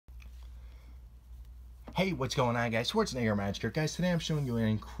Hey, what's going on, guys? Schwarzenegger Magic here. Guys, today I'm showing you an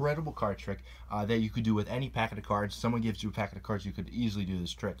incredible card trick that you could do with any packet of cards. Someone gives you a packet of cards, you could easily do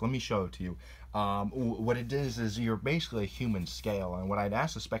this trick. Let me show it to you. What it is you're basically a human scale, and what I'd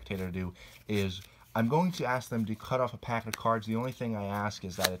ask the spectator to do is I'm going to ask them to cut off a packet of cards. The only thing I ask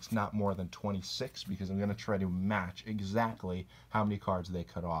is that it's not more than 26 because I'm going to try to match exactly how many cards they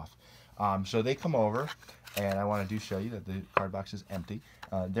cut off. So they come over, and I want to show you that the card box is empty.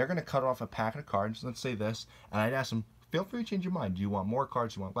 They're going to cut off a packet of cards. Let's say this, and I'd ask them, feel free to change your mind. Do you want more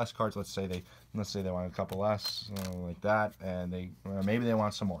cards? Do you want less cards? Let's say they want a couple less, like that, and maybe they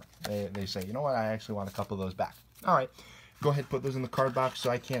want some more. They say, you know what? I actually want a couple of those back. All right. Go ahead and put those in the card box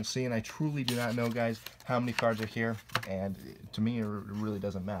so I can't see, and I truly do not know, guys, how many cards are here, and to me, it really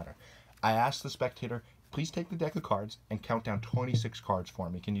doesn't matter. I asked the spectator, please take the deck of cards and count down 26 cards for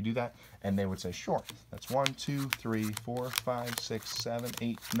me. Can you do that? And they would say, sure. That's 1, 2, 3, 4, 5, 6, 7,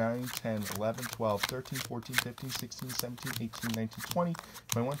 8, 9, 10, 11, 12, 13, 14, 15, 16, 17, 18, 19, 20,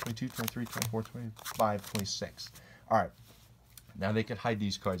 21, 22, 23, 24, 25, 26. All right. Now they could hide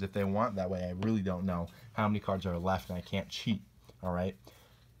these cards if they want. That way I really don't know how many cards are left and I can't cheat. All right.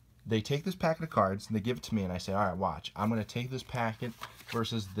 They take this packet of cards and they give it to me, and I say, all right, watch. I'm going to take this packet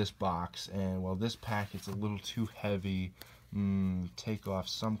versus this box, and well, this packet's a little too heavy. Take off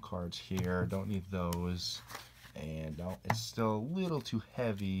some cards here. Don't need those. And no, it's still a little too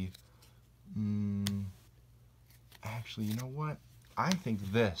heavy. Actually, you know what? I think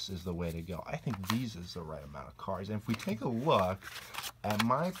this is the way to go. I think these is the right amount of cards. And if we take a look at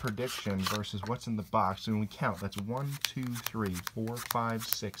my prediction versus what's in the box, and we count, that's 1, 2, 3, 4, 5,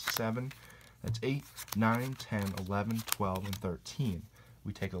 6, 7. That's 8, 9, 10, 11, 12, and 13.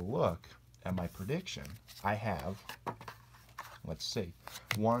 We take a look at my prediction. I have, let's see,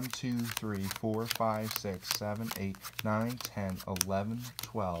 1, 2, 3, 4, 5, 6, 7, 8, 9, 10, 11,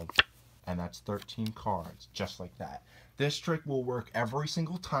 12, and that's 13 cards, just like that. This trick will work every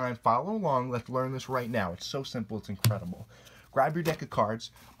single time. Follow along. Let's learn this right now. It's so simple. It's incredible. Grab your deck of cards.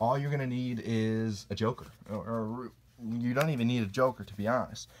 All you're going to need is a joker. Or you don't even need a joker, to be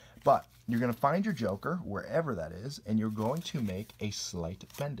honest. But you're going to find your joker, wherever that is, and you're going to make a slight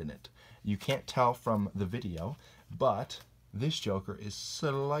bend in it. You can't tell from the video, but this joker is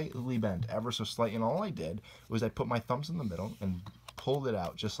slightly bent, ever so slight. And all I did was I put my thumbs in the middle and pulled it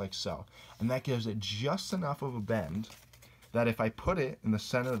out just like so. And that gives it just enough of a bend that if I put it in the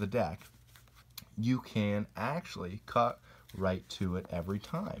center of the deck, you can actually cut right to it every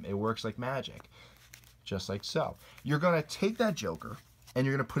time. It works like magic, just like so. You're going to take that joker and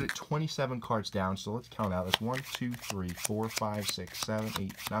you're going to put it 27 cards down. So let's count out. That's 1, 2, 3, 4, 5, 6, 7,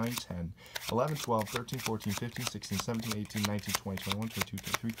 8, 9, 10, 11, 12, 13, 14, 15, 16, 17, 18, 19, 20, 21, 22,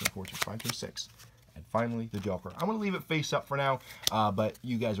 23, 24, 25, 26. And finally, the joker. I'm going to leave it face up for now, but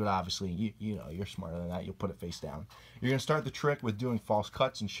you guys would obviously, you know, you're smarter than that. You'll put it face down. You're going to start the trick with doing false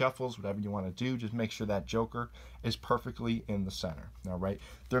cuts and shuffles, whatever you want to do. Just make sure that joker is perfectly in the center. All right?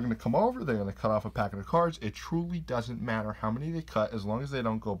 They're going to come over. They're going to cut off a packet of cards. It truly doesn't matter how many they cut as long as they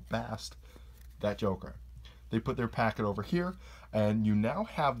don't go past that joker. They put their packet over here, and you now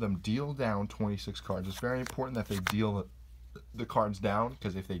have them deal down 26 cards. It's very important that they deal the cards down,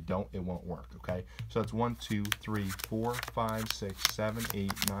 because if they don't, it won't work. Okay, so it's 1, 2, 3, 4, 5, 6, 7,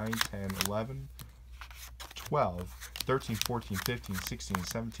 8, 9, 10, 11, 12, 13, 14, 15, 16,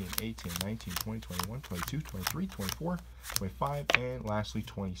 17, 18, 19, 20, 21, 22, 23, 24, 25, and lastly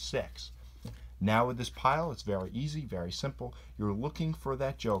 26. Now with this pile, it's very easy, very simple. You're looking for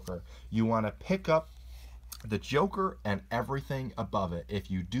that joker. You want to pick up the joker and everything above it. If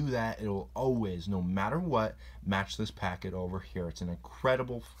you do that, it will always, no matter what, match this packet over here. It's an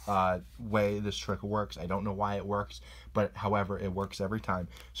incredible way this trick works. I don't know why it works, but however, it works every time.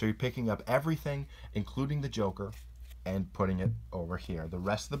 So you're picking up everything, including the joker, and putting it over here. The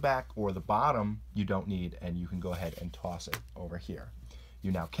rest of the back or the bottom you don't need, and you can go ahead and toss it over here.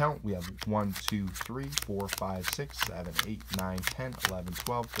 You now count. We have 1, 2, 3, 4, 5, 6, 7, 8, 9, 10, 11,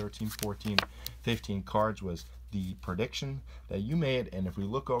 12, 13, 14, 15 cards was the prediction that you made. And if we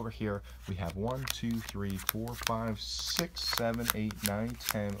look over here, we have 1, 2, 3, 4, 5, 6, 7, 8, 9,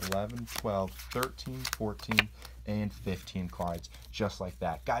 10, 11, 12, 13, 14, and 15 cards, just like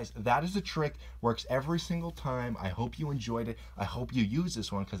that. Guys, that is a trick. Works every single time. I hope you enjoyed it. I hope you use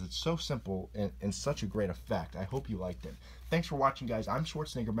this one because it's so simple and such a great effect. I hope you liked it. Thanks for watching, guys. I'm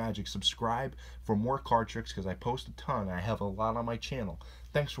Schwarzenegger Magic. Subscribe for more card tricks because I post a ton. I have a lot on my channel.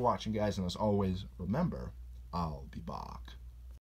 Thanks for watching, guys, and as always, remember, I'll be back.